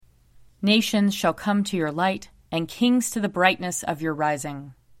Nations shall come to your light, and kings to the brightness of your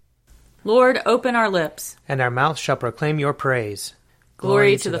rising. Lord, open our lips, and our mouth shall proclaim your praise.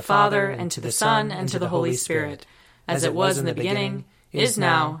 Glory to the Father, and to the Son, and to the Holy Spirit, as it was in the beginning, is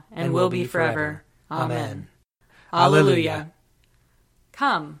now, and will be forever. Amen. Alleluia.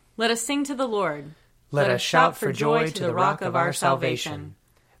 Come, let us sing to the Lord. Let us shout for joy to the rock of our salvation.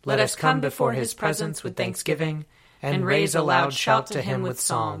 Let us come before his presence with thanksgiving, and raise a loud shout to him with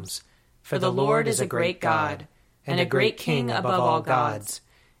psalms. For the Lord is a great God, and a great King above all gods.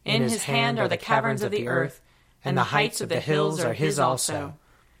 In his hand are the caverns of the earth, and the heights of the hills are his also.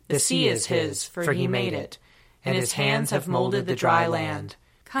 The sea is his, for he made it, and his hands have molded the dry land.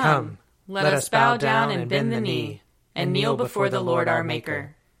 Come, let us bow down and bend the knee, and kneel before the Lord our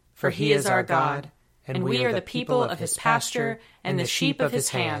Maker. For he is our God, and we are the people of his pasture and the sheep of his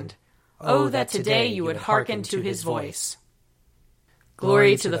hand. Oh, that today you would hearken to his voice.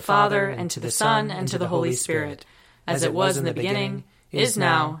 Glory to the Father, and to the Son, and to the Holy Spirit, as it was in the beginning, is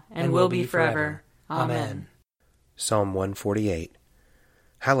now, and will be forever. Amen. Psalm 148.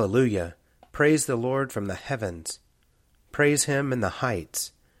 Hallelujah! Praise the Lord from the heavens. Praise him in the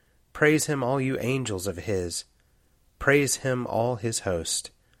heights. Praise him, all you angels of his. Praise him, all his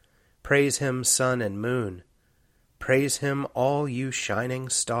host. Praise him, sun and moon. Praise him, all you shining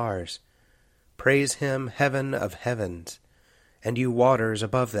stars. Praise him, heaven of heavens, and you waters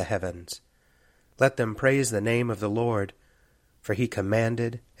above the heavens. Let them praise the name of the Lord, for he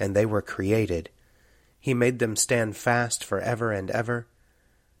commanded, and they were created. He made them stand fast forever and ever.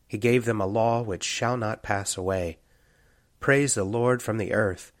 He gave them a law which shall not pass away. Praise the Lord from the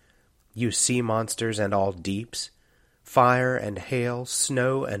earth, you sea monsters and all deeps, fire and hail,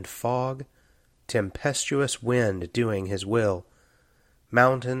 snow and fog, tempestuous wind doing his will,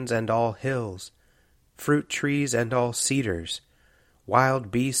 mountains and all hills, fruit trees and all cedars,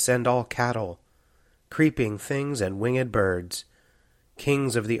 wild beasts and all cattle, creeping things and winged birds,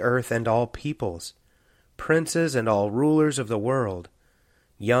 kings of the earth and all peoples, princes and all rulers of the world,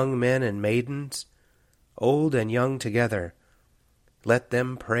 young men and maidens, old and young together. Let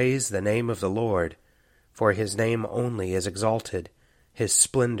them praise the name of the Lord, for his name only is exalted. His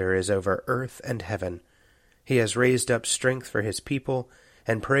splendor is over earth and heaven. He has raised up strength for his people,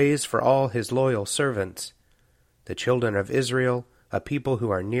 and praise for all his loyal servants, the children of Israel, a people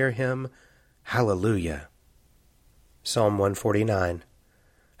who are near him. Hallelujah. Psalm 149.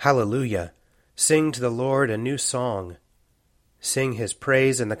 Hallelujah! Sing to the Lord a new song. Sing his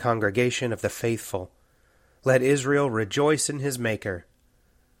praise in the congregation of the faithful. Let Israel rejoice in his Maker.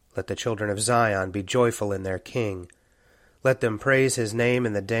 Let the children of Zion be joyful in their King. Let them praise his name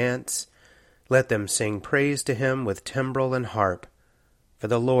in the dance. Let them sing praise to him with timbrel and harp. For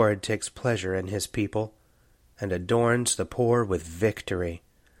the Lord takes pleasure in his people, and adorns the poor with victory.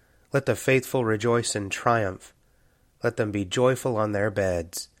 Let the faithful rejoice in triumph. Let them be joyful on their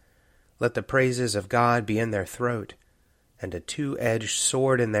beds. Let the praises of God be in their throat, and a two-edged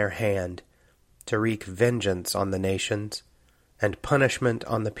sword in their hand, to wreak vengeance on the nations, and punishment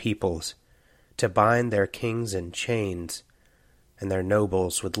on the peoples, to bind their kings in chains, and their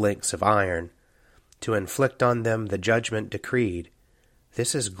nobles with links of iron, to inflict on them the judgment decreed.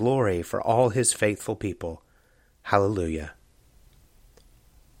 This is glory for all his faithful people. Hallelujah.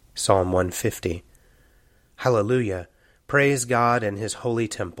 Psalm 150. Hallelujah! Praise God in his holy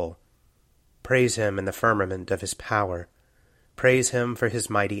temple. Praise him in the firmament of his power. Praise him for his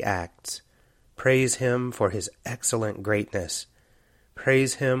mighty acts. Praise him for his excellent greatness.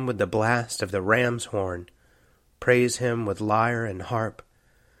 Praise him with the blast of the ram's horn. Praise him with lyre and harp.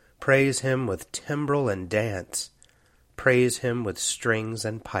 Praise him with timbrel and dance. Praise him with strings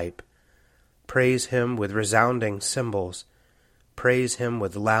and pipe. Praise him with resounding cymbals. Praise him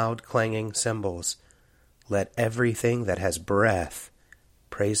with loud clanging cymbals. Let everything that has breath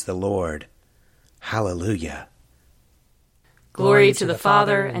praise the Lord. Hallelujah. Glory to the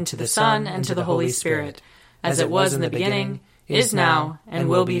Father, and to the Son, and to the Holy Spirit, as it was in the beginning, is now, and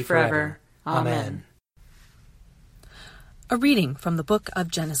will be forever. Amen. A reading from the book of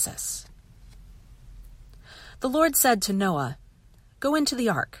Genesis. The Lord said to Noah, "Go into the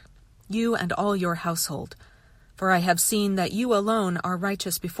ark, you and all your household, for I have seen that you alone are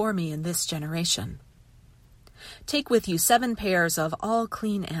righteous before me in this generation. Take with you 7 pairs of all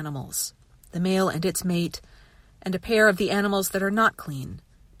clean animals, the male and its mate, and a pair of the animals that are not clean,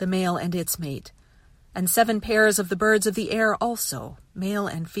 the male and its mate, and 7 pairs of the birds of the air also, male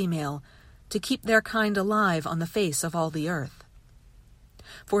and female, to keep their kind alive on the face of all the earth.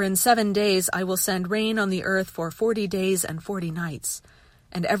 For in 7 days I will send rain on the earth for 40 days and 40 nights,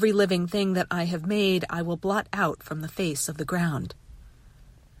 and every living thing that I have made I will blot out from the face of the ground.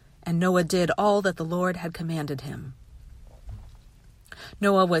 And Noah did all that the Lord had commanded him.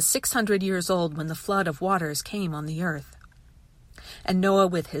 Noah was 600 years old when the flood of waters came on the earth. And Noah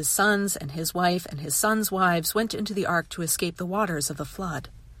with his sons and his wife and his sons' wives went into the ark to escape the waters of the flood.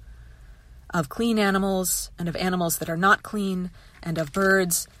 Of clean animals, and of animals that are not clean, and of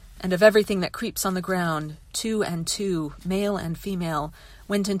birds, and of everything that creeps on the ground, 2 and 2, male and female,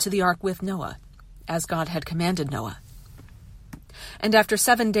 went into the ark with Noah, as God had commanded Noah. And after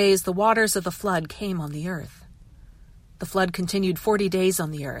 7 days the waters of the flood came on the earth. The flood continued 40 days on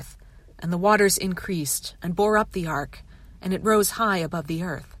the earth, and the waters increased, and bore up the ark, and it rose high above the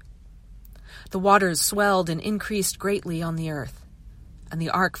earth. The waters swelled and increased greatly on the earth, and the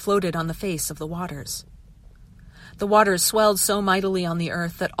ark floated on the face of the waters. The waters swelled so mightily on the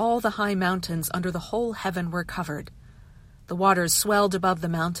earth that all the high mountains under the whole heaven were covered. The waters swelled above the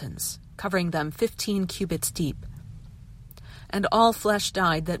mountains, covering them 15 cubits deep. And all flesh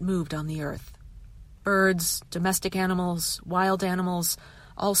died that moved on the earth. Birds, domestic animals, wild animals,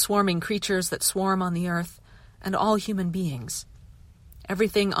 all swarming creatures that swarm on the earth, and all human beings.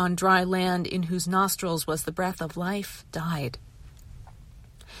 Everything on dry land in whose nostrils was the breath of life died.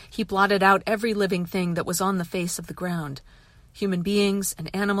 He blotted out every living thing that was on the face of the ground, human beings and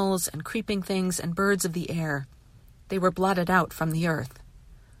animals and creeping things and birds of the air. They were blotted out from the earth.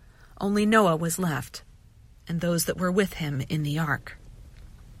 Only Noah was left, and those that were with him in the ark.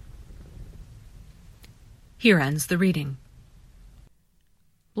 Here ends the reading.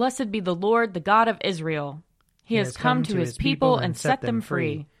 Blessed be the Lord, the God of Israel. He has come to his people and set them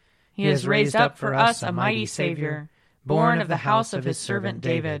free. He has raised up for us a mighty Savior, born of the house of his servant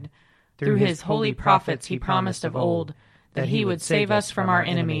David. Through his holy prophets he promised of old that he would save us from our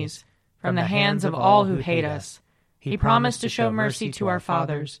enemies, from the hands of all who hate us. He promised to show mercy to our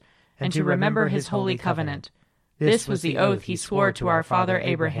fathers, and to remember his holy covenant. This was the oath he swore to our father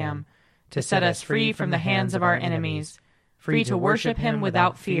Abraham, to set us free from the hands of our enemies, free to worship him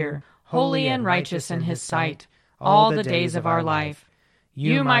without fear, holy and righteous in his sight, all the days of our life.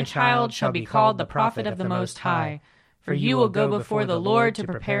 You, my child, shall be called the prophet of the Most High, for you will go before the Lord to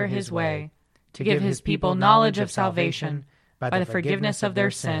prepare his way, to give his people knowledge of salvation by the forgiveness of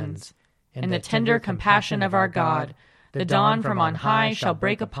their sins. In the tender compassion of our God, the dawn from on high shall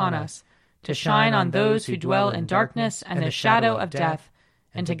break upon us, to shine on those who dwell in darkness and the shadow of death,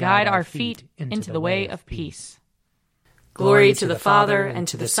 and to guide our feet into the way of peace. Glory to the Father, and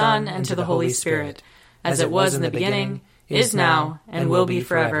to the Son, and to the Holy Spirit, as it was in the beginning, is now, and will be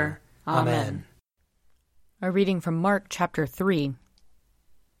forever. Amen. A reading from Mark chapter 3.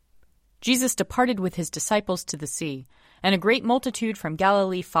 Jesus departed with his disciples to the sea, and a great multitude from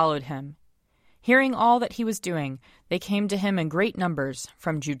Galilee followed him. Hearing all that he was doing, they came to him in great numbers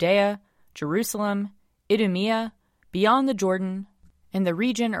from Judea, Jerusalem, Idumea, beyond the Jordan, and the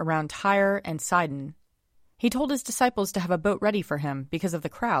region around Tyre and Sidon. He told his disciples to have a boat ready for him because of the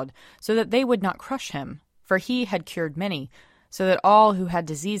crowd, so that they would not crush him, for he had cured many, so that all who had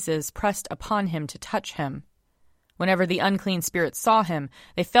diseases pressed upon him to touch him. Whenever the unclean spirits saw him,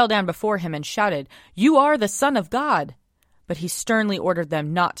 they fell down before him and shouted, "You are the Son of God!" But he sternly ordered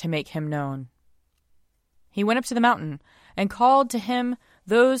them not to make him known. He went up to the mountain and called to him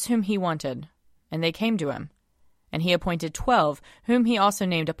those whom he wanted, and they came to him. And he appointed 12, whom he also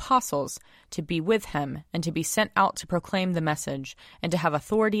named apostles, to be with him, and to be sent out to proclaim the message, and to have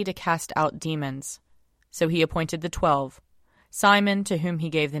authority to cast out demons. So he appointed the 12, Simon, to whom he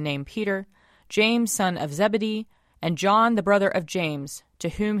gave the name Peter, James son of Zebedee, and John the brother of James, to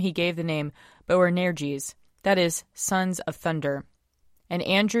whom he gave the name Boanerges, that is, sons of thunder, and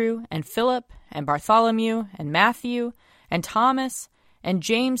Andrew, and Philip, and Bartholomew, and Matthew, and Thomas, and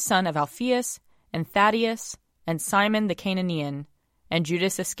James son of Alphaeus, and Thaddeus, and Simon the Cananean, and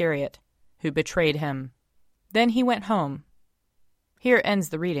Judas Iscariot, who betrayed him. Then he went home. Here ends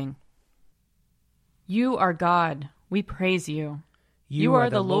the reading. You are God, we praise you. You are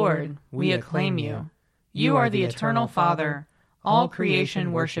the Lord, we acclaim you. You are the eternal Father, all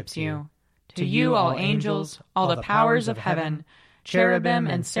creation worships you. To you all angels, all the powers of heaven, cherubim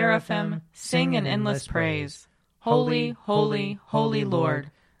and seraphim, sing an endless praise. Holy, holy, holy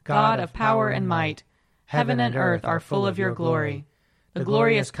Lord, God of power and might, heaven and earth are full of your glory. The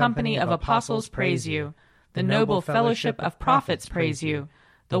glorious company of apostles praise you. The noble fellowship of prophets praise you.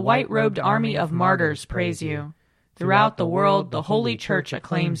 The white-robed army of martyrs praise you. Throughout the world the holy church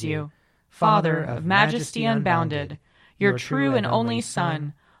acclaims you. Father of majesty unbounded, your true and only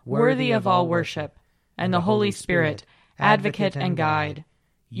Son, worthy of all worship, and the Holy Spirit, advocate and guide.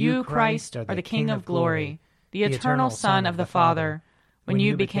 You, Christ, are the King of glory, the eternal Son of the Father. When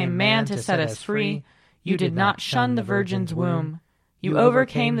you became man to set us free, you did not shun the Virgin's womb. You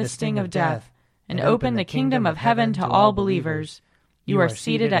overcame the sting of death and opened the kingdom of heaven to all believers. You are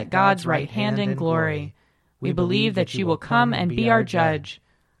seated at God's right hand in glory. We believe that you will come and be our judge.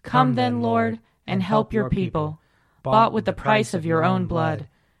 Come then, Lord, and help your people, bought with the price of your own blood,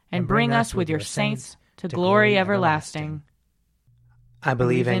 and bring us with your saints to glory everlasting. I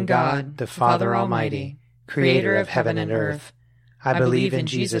believe in God, the Father Almighty, creator of heaven and earth. I believe in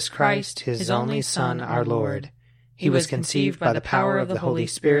Jesus Christ, his only Son, our Lord. He was conceived by the power of the Holy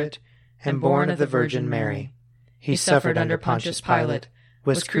Spirit and born of the Virgin Mary. He suffered under Pontius Pilate,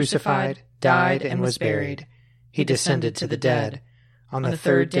 was crucified, died, and was buried. He descended to the dead. On the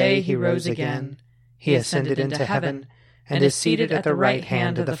third day he rose again. He ascended into heaven and is seated at the right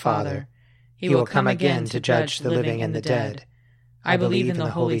hand of the Father. He will come again to judge the living and the dead. I believe in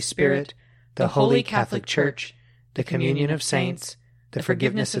the Holy Spirit, the Holy Catholic Church, the communion of saints, the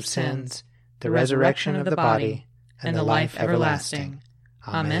forgiveness of sins, the resurrection of the body, and the life everlasting.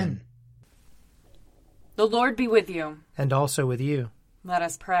 Amen. The Lord be with you. And also with you. Let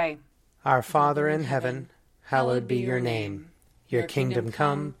us pray. Our Father in heaven, hallowed be your name. Your kingdom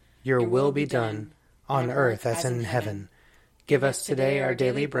come, your will be done, on earth as in heaven. Give us today our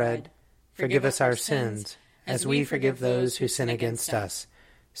daily bread. Forgive us our sins, as we forgive those who sin against us.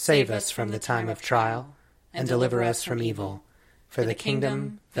 Save us from the time of trial, and deliver us from evil. For the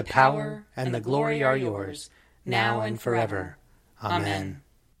kingdom, the power, and the glory are yours, now and forever. Amen.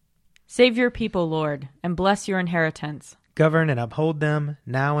 Save your people, Lord, and bless your inheritance. Govern and uphold them,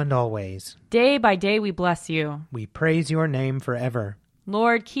 now and always. Day by day we bless you. We praise your name forever.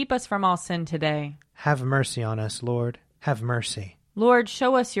 Lord, keep us from all sin today. Have mercy on us, Lord. Have mercy. Lord,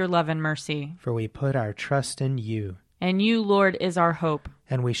 show us your love and mercy. For we put our trust in you. And you, Lord, is our hope.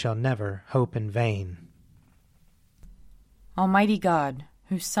 And we shall never hope in vain. Almighty God,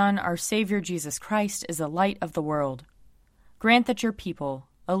 whose Son, our Savior Jesus Christ, is the light of the world, grant that your people,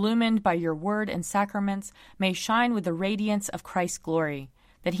 illumined by your word and sacraments, may shine with the radiance of Christ's glory,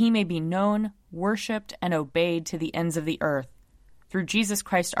 that he may be known, worshipped, and obeyed to the ends of the earth. Through Jesus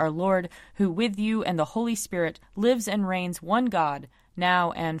Christ our Lord, who with you and the Holy Spirit lives and reigns one God,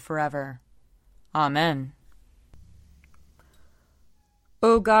 now and forever. Amen.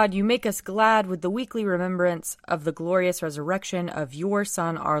 O God, you make us glad with the weekly remembrance of the glorious resurrection of your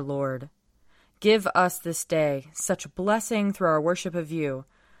Son, our Lord. Give us this day such blessing through our worship of you,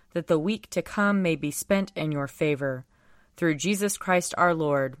 that the week to come may be spent in your favor. Through Jesus Christ our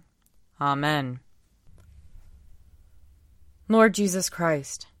Lord. Amen. Lord Jesus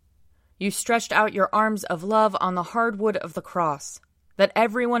Christ, you stretched out your arms of love on the hard wood of the cross, that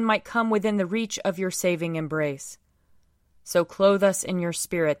everyone might come within the reach of your saving embrace. So clothe us in your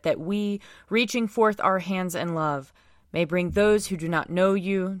Spirit, that we, reaching forth our hands in love, may bring those who do not know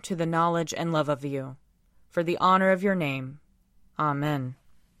you to the knowledge and love of you. For the honor of your name. Amen.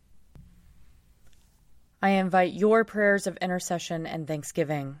 I invite your prayers of intercession and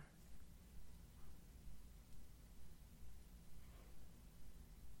thanksgiving.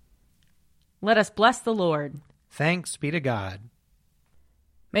 Let us bless the Lord. Thanks be to God.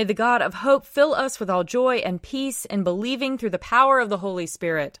 May the God of hope fill us with all joy and peace in believing through the power of the Holy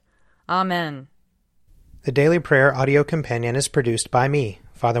Spirit. Amen. The Daily Prayer audio companion is produced by me,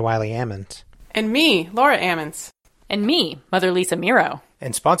 Father Wiley Ammons. And me, Laura Ammons. And me, Mother Lisa Miro.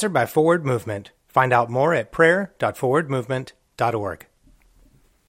 And sponsored by Forward Movement. Find out more at prayer.forwardmovement.org.